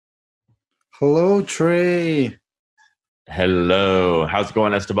Hello, Trey. Hello. How's it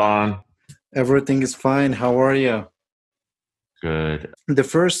going, Esteban? Everything is fine. How are you? Good. The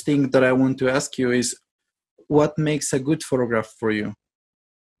first thing that I want to ask you is what makes a good photograph for you?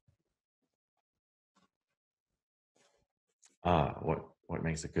 What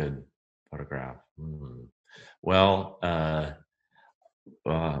makes a good photograph? Well,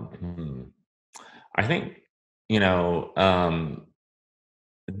 hmm. I think you know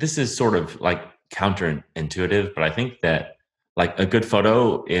this is sort of like counterintuitive, but I think that like a good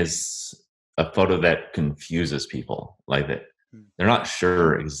photo is a photo that confuses people, like that they're not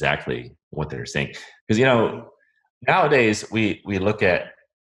sure exactly what they're saying because Mhm. nowadays we look at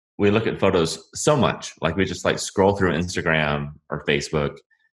photos so much. Like we just like scroll through Instagram or Facebook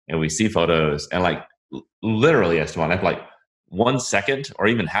and we see photos and like literally Esteban, after like 1 second or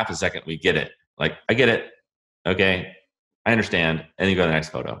even half a second, we get it. Like, I get it. Okay. I understand. And then you go to the next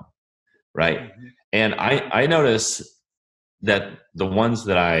photo. Right. Mhm. And I notice that the ones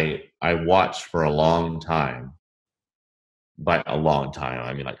that I watch for a long time, by a long time,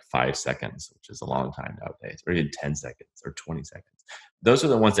 I mean like 5 seconds, which is a long time nowadays, or even 10 seconds or 20 seconds. Those are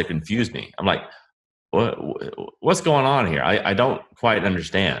the ones that confuse me. I'm like, what what's going on here? I don't quite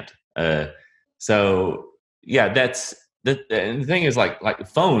understand. So yeah, that's and the thing is like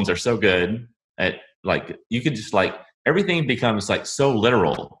phones are so good at like you could just like everything becomes like so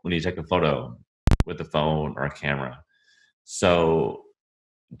literal when you take a photo with a phone or a camera. So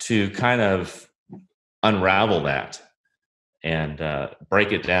to kind of unravel that and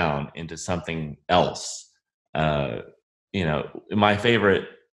break it down into something else. Uh, my favorite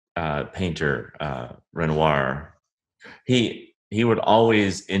painter, Renoir, he would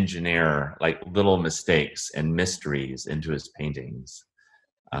always engineer like little mistakes and mysteries into his paintings,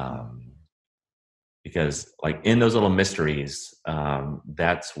 um, because like in those little mysteries,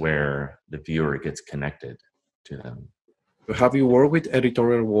 that's where the viewer gets connected to them. Have you worked with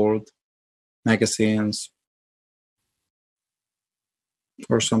editorial world magazines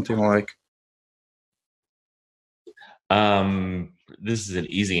or something like? This is an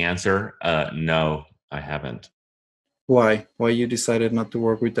easy answer. No, I haven't. Why? Why you decided not to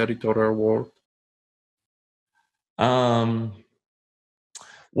work with editorial world? Um,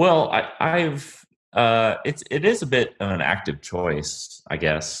 well, it is a bit of an active choice, I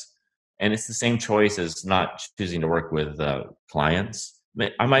guess, and it's the same choice as not choosing to work with clients.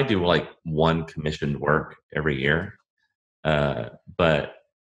 I might do like one commissioned work every year, uh, but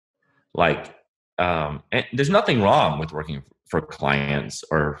like, and there's nothing wrong with working for clients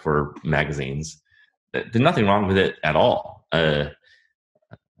or for magazines. There's nothing wrong with it at all. But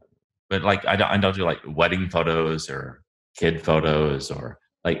like I don't do like wedding photos or kid photos or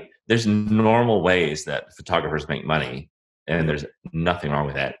like there's normal ways that photographers make money and there's nothing wrong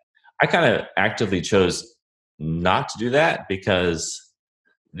with that. I kind of actively chose not to do that because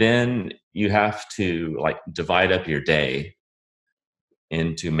then you have to like divide up your day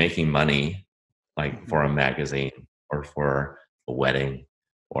into making money like for Mhm. a magazine or for a wedding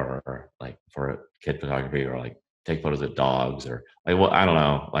or like for a kid photography or like take photos of dogs or like well I don't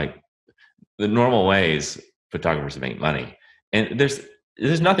know like the normal ways photographers make money. And there's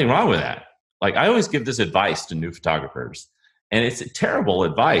nothing wrong with that. Like I always give this advice to new photographers, and it's terrible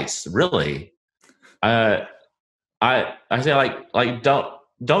advice, really. Uh, I say like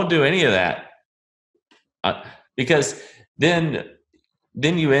don't do any of that uh, because then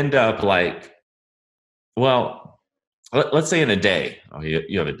then you end up like well let's say in a day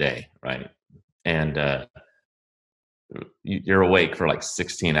you have a day right and you're awake for like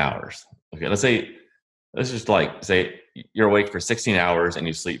 16 hours. Okay, let's just like say you're awake for 16 hours and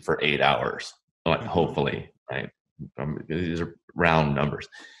you sleep for 8 hours, like Mhm. hopefully, right? These are round numbers.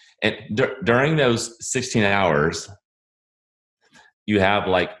 And during those 16 hours, you have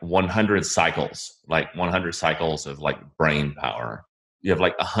like 100 cycles, like 100 cycles of like brain power. You have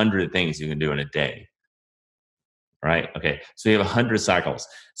like 100 things you can do in a day, right? Okay, so you have 100 cycles.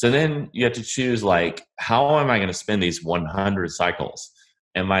 So then you have to choose like, how am I going to spend these 100 cycles?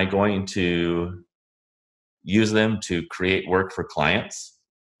 Am I going to use them to create work for clients?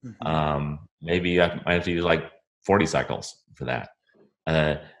 Mhm. Maybe I might have to use like 40 cycles for that.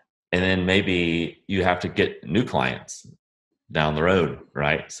 Uh, and then maybe you have to get new clients down the road,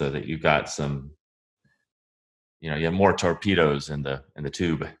 right? So that you've got some, you have more torpedoes in the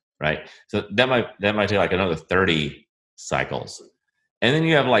tube, right? So that might take like another 30 cycles. And then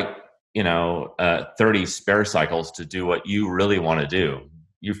you have like, 30 spare cycles to do what you really want to do.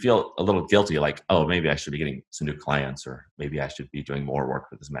 You feel a little guilty, like, oh, maybe I should be getting some new clients, or maybe I should be doing more work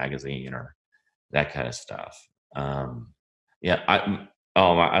for this magazine, or that kind of stuff. Yeah,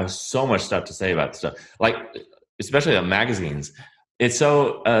 Oh my, I have so much stuff to say about this stuff. Like, especially on magazines. It's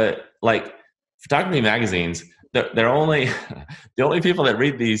so like photography magazines, they're only the only people that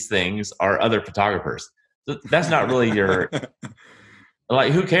read these things are other photographers. That's not really your,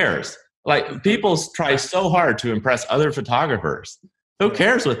 like, who cares? Like, people try so hard to impress other photographers. Who Yeah.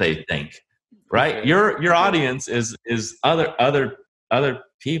 cares what they think? Right? Okay. Your audience is other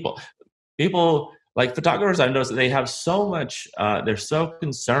people. People, like photographers, I've noticed that they have so much they're so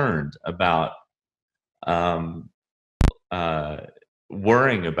concerned about um uh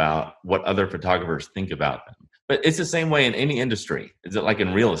worrying about what other photographers think about them. But it's the same way in any industry. Is it like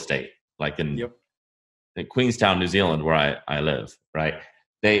in real estate, like Yep. in Queenstown, New Zealand, where I live, right?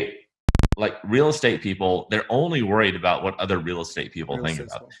 They, like real estate people, they're only worried about what other real estate people Real think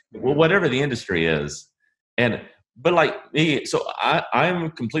estate about. stuff. Well, Yeah. whatever the industry is. And but like me, so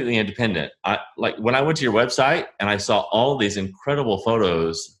I'm completely independent. I, like when I went to your website and I saw all these incredible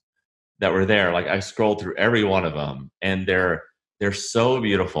photos that were there, like I scrolled through every one of them, and they're so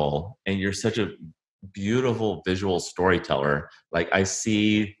beautiful, and you're such a beautiful visual storyteller. Like I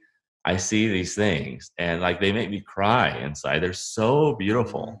see these things, and like they make me cry inside. They're so Mm.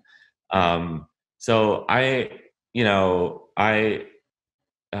 beautiful. So I, you know,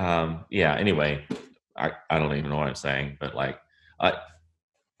 yeah, anyway, I don't even know what I'm saying, but like, I,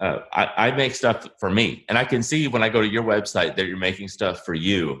 I make stuff for me, and I can see when I go to your website that you're making stuff for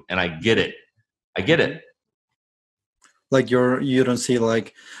you, and I get it. I get Mhm. it. Like you don't see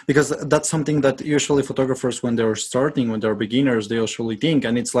like, because that's something that usually photographers when they're starting, when they're beginners, they usually think,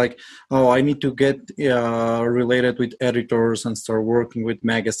 and it's like, oh, I need to get related with editors and start working with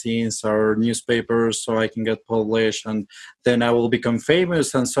magazines or newspapers so I can get published, and then I will become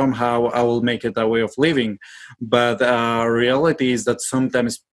famous and somehow I will make it a way of living. But reality is that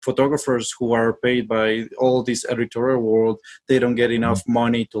sometimes photographers who are paid by all this editorial world, they don't get Mhm. enough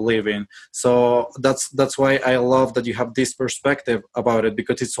money to live in. So that's why I love that you have this perspective about it,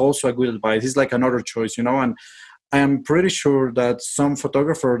 because it's also a good advice. It's like another choice, you know. And I am pretty sure that some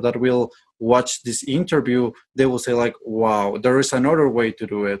photographer that will watch this interview, they will say like, "Wow, there is another way to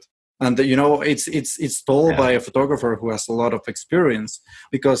do it." And you know, it's told Yeah. by a photographer who has a lot of experience,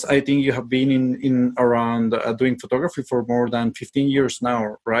 because I think you have been in around doing photography for more than 15 years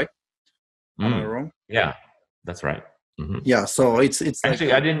now, right? Am I Mm. wrong? Yeah, that's right. Hmm. Yeah. So it's like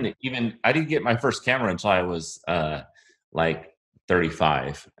Actually, I didn't get my first camera until I was like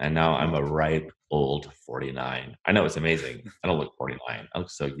 35, and now I'm a wow. ripe old 49. I know, it's amazing. I don't look 49. I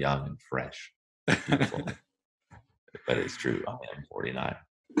look so young and fresh, beautiful, but it's true. I am 49.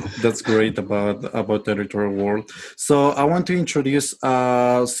 That's great about the editorial world. So I want to introduce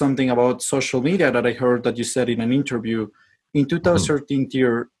something about social media that I heard that you said in an interview in Mhm.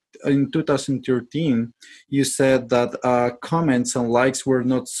 2013. In 2013, you said that comments and likes were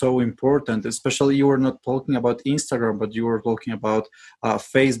not so important. Especially, you were not talking about Instagram, but you were talking about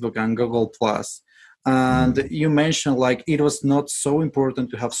Facebook and Google Plus. And Mhm. you mentioned like it was not so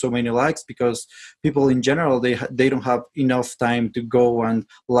important to have so many likes, because people in general, they don't have enough time to go and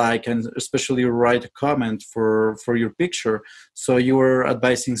like, and especially write a comment for your picture. So you were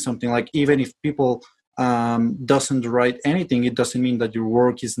advising something like, even if people doesn't write anything, it doesn't mean that your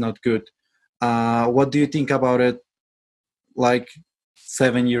work is not good. What do you think about it, like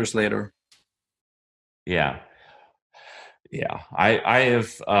 7 years later? Yeah, yeah. I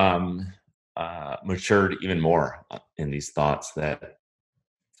have matured even more in these thoughts that,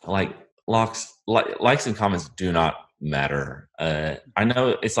 like, likes and comments do not matter. I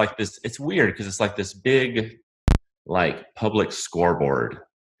know it's like this. It's weird because it's like this big, like, public scoreboard,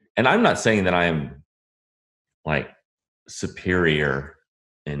 and I'm not saying that I am like superior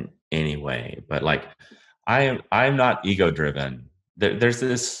in any way, but like I'm not ego driven. There's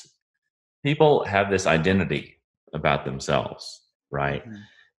this, people have this identity about themselves, right? Mhm.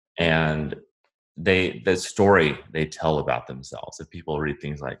 And the story they tell about themselves. If people read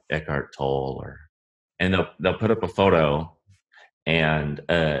things like Eckhart Tolle, or and they'll put up a photo, and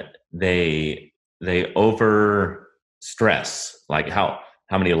they over stress like how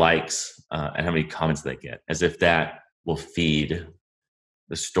many likes and how many comments they get, as if that will feed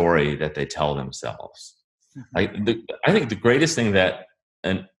the story that they tell themselves. Mhm. I think the greatest thing that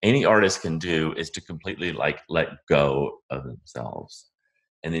any artist can do is to completely like let go of themselves,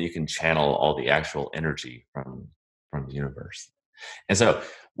 and then you can channel all the actual energy from the universe. And so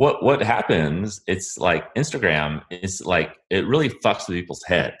what happens, it's like Instagram is like, it really fucks with people's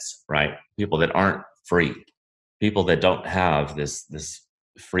heads, right? People that aren't free, people that don't have this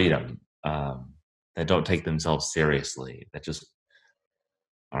freedom, that don't take themselves seriously, that just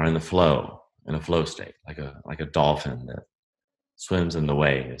are in a flow state, like a dolphin that swims in the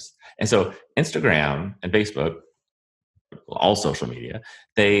waves. And so Instagram and Facebook, all social media,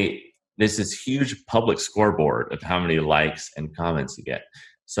 there's this huge public scoreboard of how many likes and comments you get.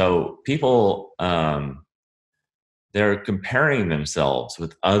 So people, they're comparing themselves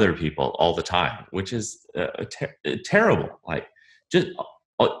with other people all the time, which is terrible. Like, just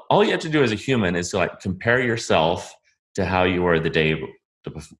all you have to do as a human is to like compare yourself to how you were the day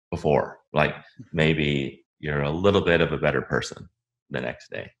before. Like, maybe you're a little bit of a better person the next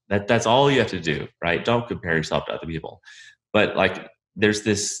day. That's all you have to do, right? Don't compare yourself to other people. But like, there's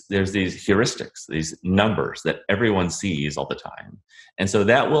these heuristics, these numbers that everyone sees all the time, and so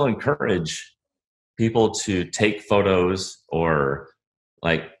that will encourage people to take photos or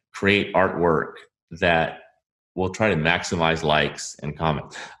like create artwork that will try to maximize likes and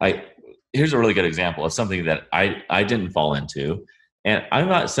comments. Like, here's a really good example of something that I didn't fall into. And I'm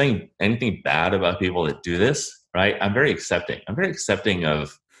not saying anything bad about people that do this, right? I'm very accepting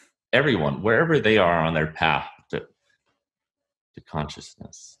of everyone, wherever they are on their path to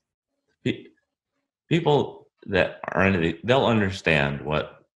consciousness. People that are in they'll understand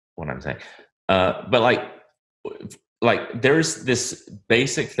what I'm saying. But like there's this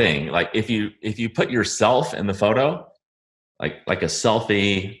basic thing. Like, if you put yourself in the photo, like a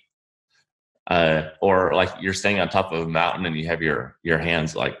selfie, or like you're standing on top of a mountain and you have your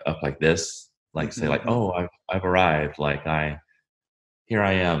hands like up like this, like say like, oh, I've arrived, like here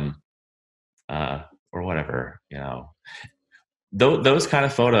I am, or whatever, those kind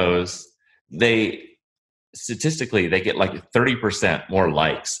of photos, they statistically they get like 30% more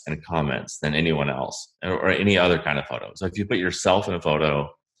likes and comments than anyone else, or any other kind of photo. So if you put yourself in a photo,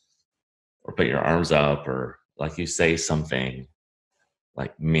 or put your arms up, or like you say something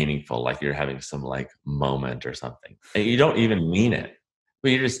like meaningful, like you're having some like moment or something, and you don't even mean it,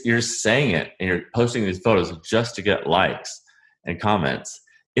 but you're just saying it, and you're posting these photos just to get likes and comments,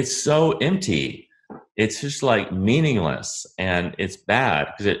 it's so empty. It's just like meaningless, and it's bad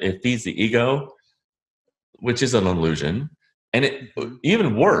because it feeds the ego, which is an illusion. And it,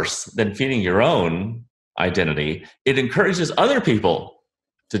 even worse than feeding your own identity, it encourages other people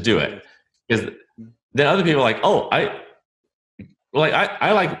to do it. Because then other people are like, oh, I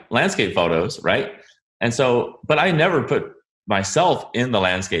like landscape photos, right? And so, but I never put myself in the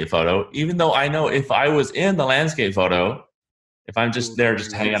landscape photo, even though I know if I was in the landscape photo, if I'm just there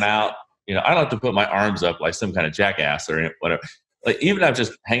just hanging out, I don't have to put my arms up like some kind of jackass or whatever. Like, even if I'm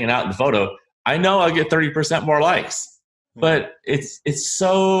just hanging out in the photo, I know I'll get 30% more likes. But it's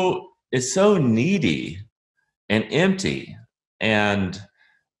so needy and empty, and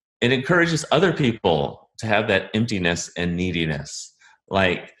it encourages other people to have that emptiness and neediness.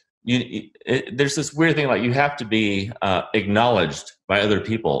 Like, there's this weird thing, like you have to be acknowledged by other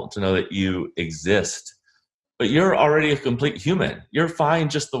people to know that you exist. But you're already a complete human. You're fine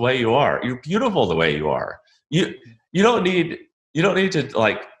just the way you are. You're beautiful the way you are. You don't need to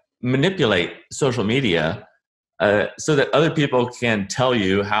like manipulate social media so that other people can tell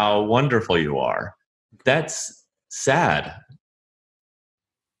you how wonderful you are. That's sad.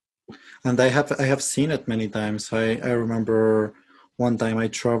 And I have seen it many times. I remember one time I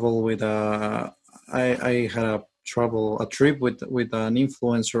traveled with I had a trip with an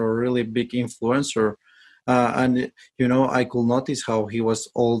influencer, a really big influencer, and I could notice how he was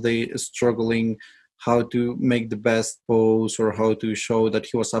all day struggling how to make the best pose or how to show that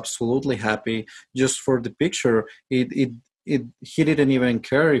he was absolutely happy just for the picture. He didn't even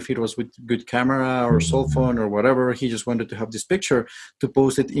care if it was with good camera or cell phone or whatever. He just wanted to have this picture to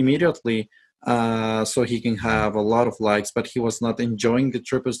post it immediately, so he can have a lot of likes, but he was not enjoying the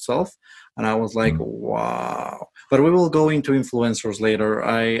trip itself. And I was like, wow. But we will go into influencers later.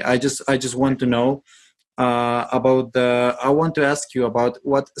 I just want to know I want to ask you about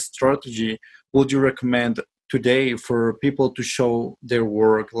what strategy would you recommend today for people to show their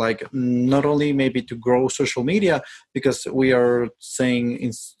work, like not only maybe to grow social media, because we are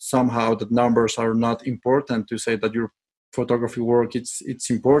saying somehow that numbers are not important, to say that your photography work it's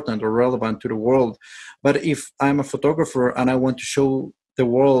important or relevant to the world. But if I'm a photographer and I want to show the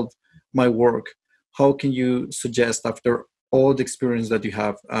world my work, how can you suggest, after all the experience that you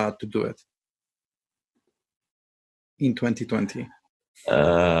have, to do it in 2020?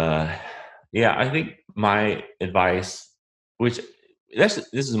 Yeah, I think my advice, which this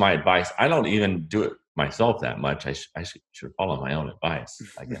is my advice. I don't even do it myself that much. I should follow my own advice,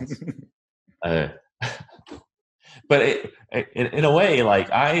 I guess. But in a way, like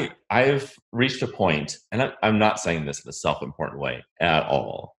I've reached a point, and I'm not saying this in a self-important way at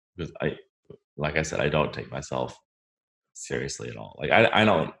all, because like I said, I don't take myself seriously at all. Like I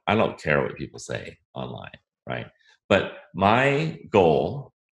don't care what people say online, right? But my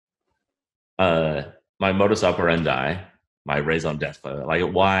goal, my modus operandi, my raison d'etre, like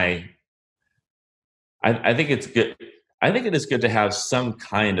why I think it's good. I think it is good to have some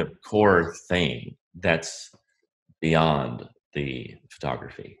kind of core thing that's beyond the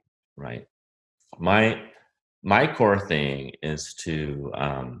photography, right? My core thing is to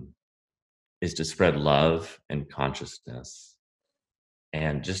spread love and consciousness,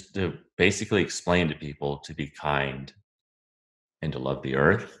 and just to basically explain to people to be kind and to love the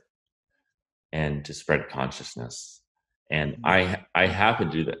earth and to spread consciousness. And I happen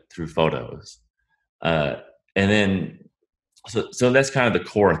to do that through photos, and then so that's kind of the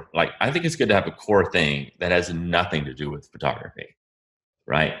core. Like, I think it's good to have a core thing that has nothing to do with photography,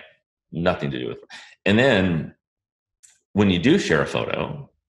 right? Nothing to do with. And then when you do share a photo,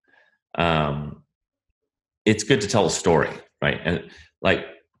 it's good to tell a story, right? And like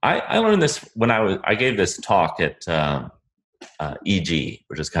I learned this when I gave this talk at EG,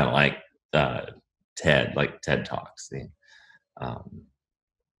 which is kind of like TED Talks, the um,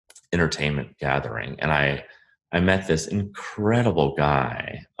 entertainment gathering, and I met this incredible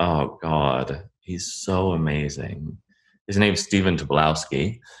guy. Oh God, he's so amazing. His name's Stephen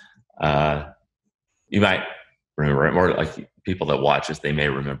Tobolowsky. You might remember him, or like people that watch this, they may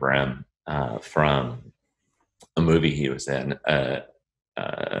remember him from a movie he was in.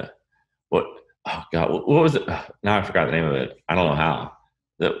 What? Oh God, what was it? Now I forgot the name of it. I don't know how.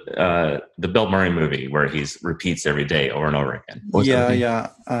 The Bill Murray movie where he's repeats every day over and over again. Yeah.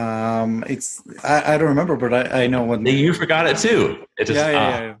 It's I don't remember, but I know what. You forgot it too. It just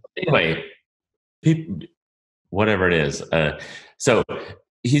Yeah. Anyway, people, whatever it is. So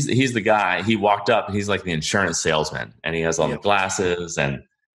he's the guy. He walked up and he's like the insurance salesman, and he has all the glasses, and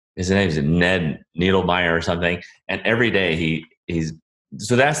his name's Ned Needlemeyer or something. And every day he's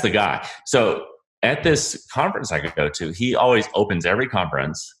so that's the guy. So at this conference I go to, he always opens every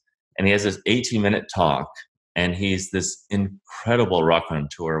conference, and he has this 18-minute talk, and he's this incredible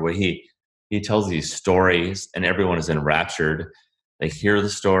raconteur where he tells these stories, and everyone is enraptured. They hear the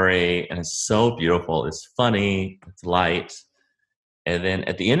story, and it's so beautiful. It's funny. It's light. And then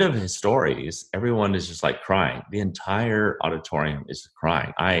at the end of his stories, everyone is just like crying. The entire auditorium is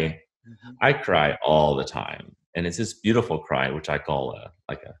crying. I cry all the time, and it's this beautiful cry, which I call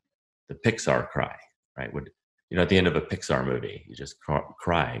the Pixar cry, right? At the end of a Pixar movie, you just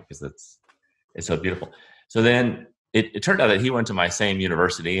cry because it's so beautiful. So then it turned out that he went to my same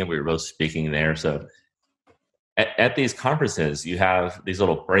university, and we were both speaking there. So at these conferences, you have these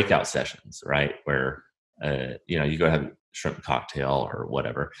little breakout sessions, right? Where, you go have a shrimp cocktail or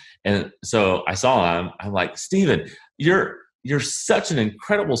whatever. And so I saw him, I'm like, Steven, you're such an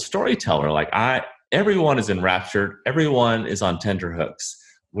incredible storyteller. Like everyone is enraptured. Everyone is on tenterhooks.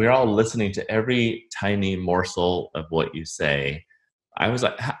 We're all listening to every tiny morsel of what you say. I was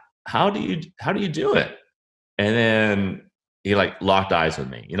like, how do you do it? And then he like locked eyes with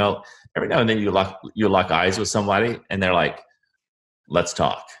me. Every now and then you lock eyes with somebody, and they're like, let's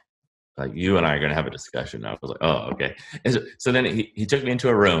talk. Like, you and I are going to have a discussion. I was like, oh, okay. And so then he took me into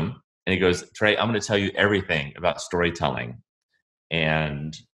a room, and he goes, Trey, I'm going to tell you everything about storytelling.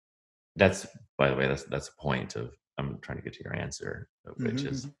 And that's, by the way, that's the point of, I'm trying to get to your answer, which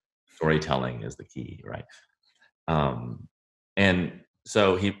is storytelling is the key, right? And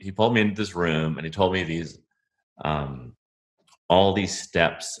so he pulled me into this room, and he told me these, all these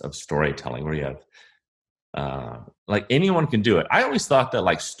steps of storytelling where you have, like, anyone can do it. I always thought that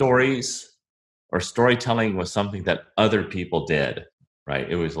like stories or storytelling was something that other people did, right?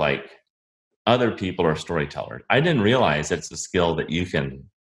 It was like other people are storytellers. I didn't realize it's a skill that you can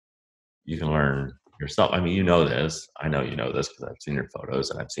learn yourself. I mean, you know this. I know you know this because I've seen your photos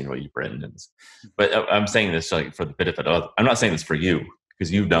and I've seen what you've written. But I'm saying this like for the benefit of. I'm not saying this for you because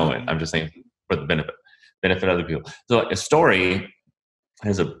you know it. I'm just saying for the benefit of other people. So like a story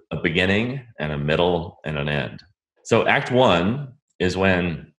has a beginning and a middle and an end. So Act 1 is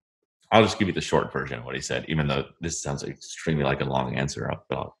when, I'll just give you the short version of what he said, even though this sounds extremely like a long answer,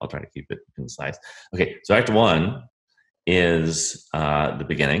 but I'll try to keep it concise. Okay, so Act 1 is the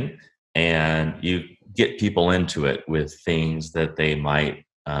beginning, and you get people into it with things that they might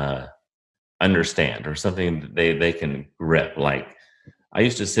understand or something that they can grip. Like, I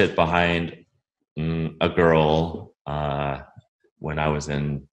used to sit behind a girl when I was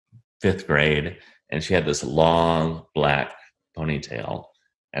in 5th grade, and she had this long black ponytail.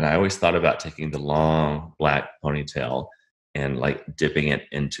 And I always thought about taking the long black ponytail and like dipping it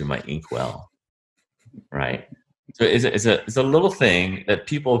into my inkwell, right? So it's a little thing that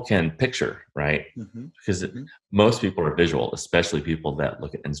people can picture, right? Because most people are visual, especially people that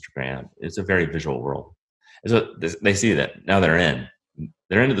look at Instagram. It's a very visual world. So they see that now they're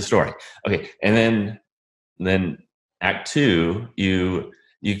into the story. Okay, and then act two, you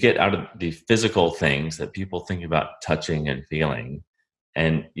get out of the physical things that people think about touching and feeling,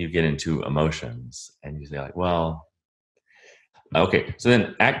 and you get into emotions, and you say like, well, okay. So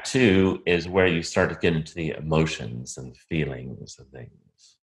then act two is where you start to get into the emotions and feelings of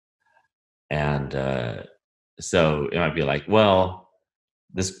things, and so it might be like, well,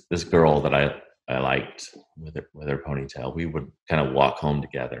 this girl that I liked with her ponytail, we would kind of walk home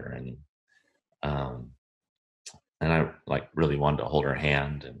together, um, and I like really wanted to hold her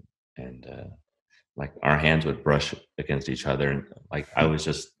hand, and like our hands would brush against each other, and like I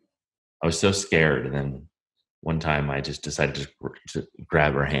was so scared, and then one time I just decided to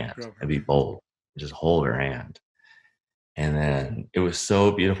grab her hand and be bold, and just hold her hand, and then it was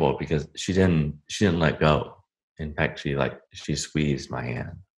so beautiful because she didn't let go. In fact, she squeezed my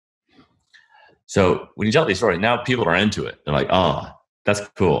hand. So when you tell these stories, now people are into it. They're like, oh, that's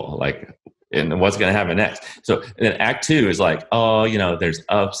cool. Like, and what's going to happen next? So and then act two is like, oh, there's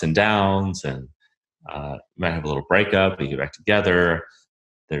ups and downs, and you might have a little breakup, and you get back together.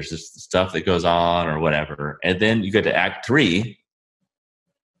 There's just stuff that goes on or whatever. And then you get to act three,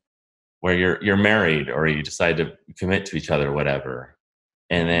 where you're married or you decide to commit to each other or whatever.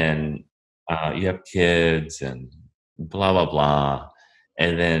 And then you have kids and blah, blah, blah.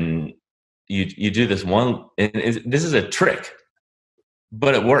 And then you do this one, and this is a trick,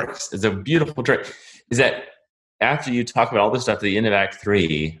 but it works. It's a beautiful trick. Is that after you talk about all this stuff at the end of act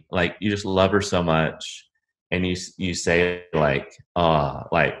three, like you just love her so much, and you say like,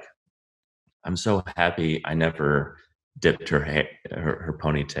 I'm so happy I never dipped her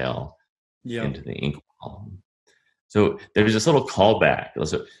ponytail into the inkwell. So there's this little callback.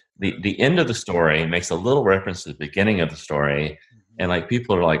 So the end of the story makes a little reference to the beginning of the story, and like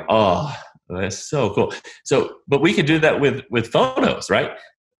people are like, oh, that's so cool. So, but we could do that with photos, right?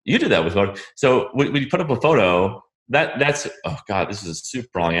 You do that with photos. So when you put up a photo, that's oh god, this is a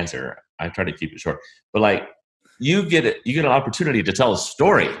super long answer. I try to keep it short, but like you get an opportunity to tell a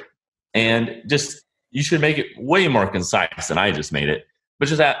story, and just you should make it way more concise than I just made it. But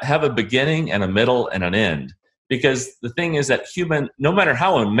just have a beginning and a middle and an end. Because the thing is that no matter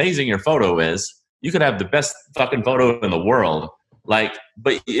how amazing your photo is, you could have the best fucking photo in the world. Like,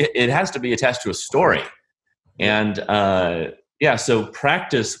 but it has to be attached to a story. And so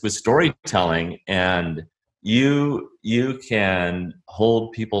practice with storytelling, and you can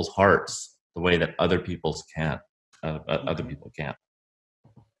hold people's hearts the way that other people can't.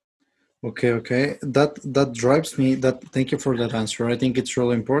 Okay. That drives me. Thank you for that answer. I think it's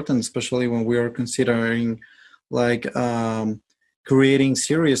really important, especially when we are considering like creating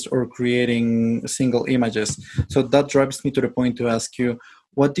series or creating single images. So that drives me to the point to ask you,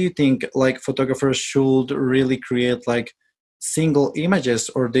 what do you think like photographers should really create like single images,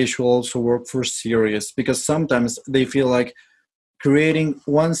 or they should also work for series? Because sometimes they feel like creating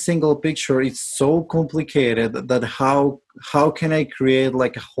one single picture is so complicated that how can I create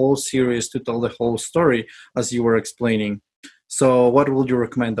like a whole series to tell the whole story, as you were explaining? So what would you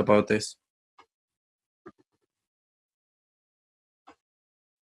recommend about this?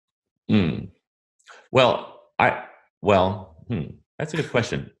 That's a good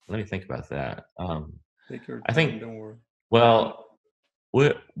question. Let me think about that. Take your time, I think, don't worry. well,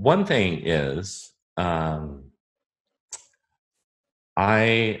 one thing is,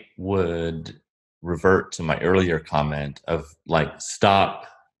 I would revert to my earlier comment of like, stop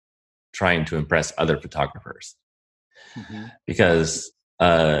trying to impress other photographers. Mm-hmm. Because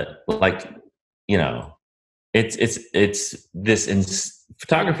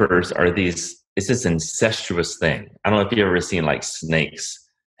photographers are it's this incestuous thing. I don't know if you've ever seen like snakes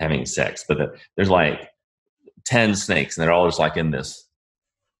having sex, but there's like 10 snakes and they're all just like in this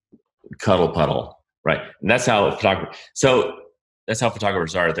cuddle puddle, right? And that's how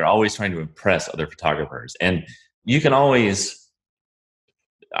photographers are. They're always trying to impress other photographers. And you can always,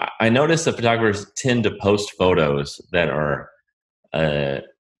 I notice that photographers tend to post photos that are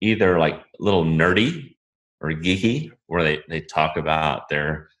either like a little nerdy or geeky, where they talk about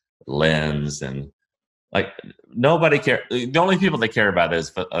their lens, and like nobody cares. The only people they care about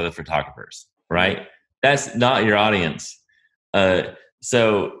is other photographers, right? That's not your audience.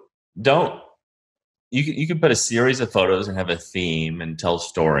 So you can put a series of photos and have a theme and tell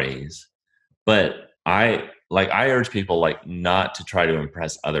stories, but I urge people like not to try to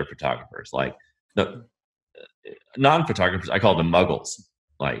impress other photographers. Like the non-photographers, I call them muggles.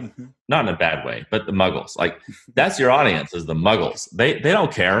 Like, not in a bad way, but the muggles. Like, that's your audience, is the muggles. They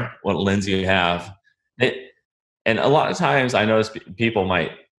don't care what lens you have. And a lot of times I notice people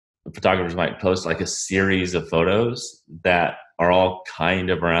might photographers might post like a series of photos that are all kind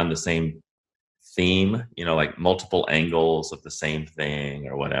of around the same theme, like multiple angles of the same thing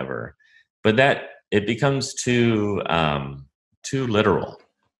or whatever. But that it becomes too literal.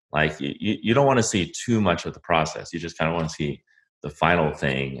 Like you don't want to see too much of the process. You just kind of want to see the final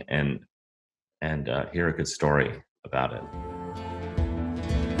thing and hear a good story about it.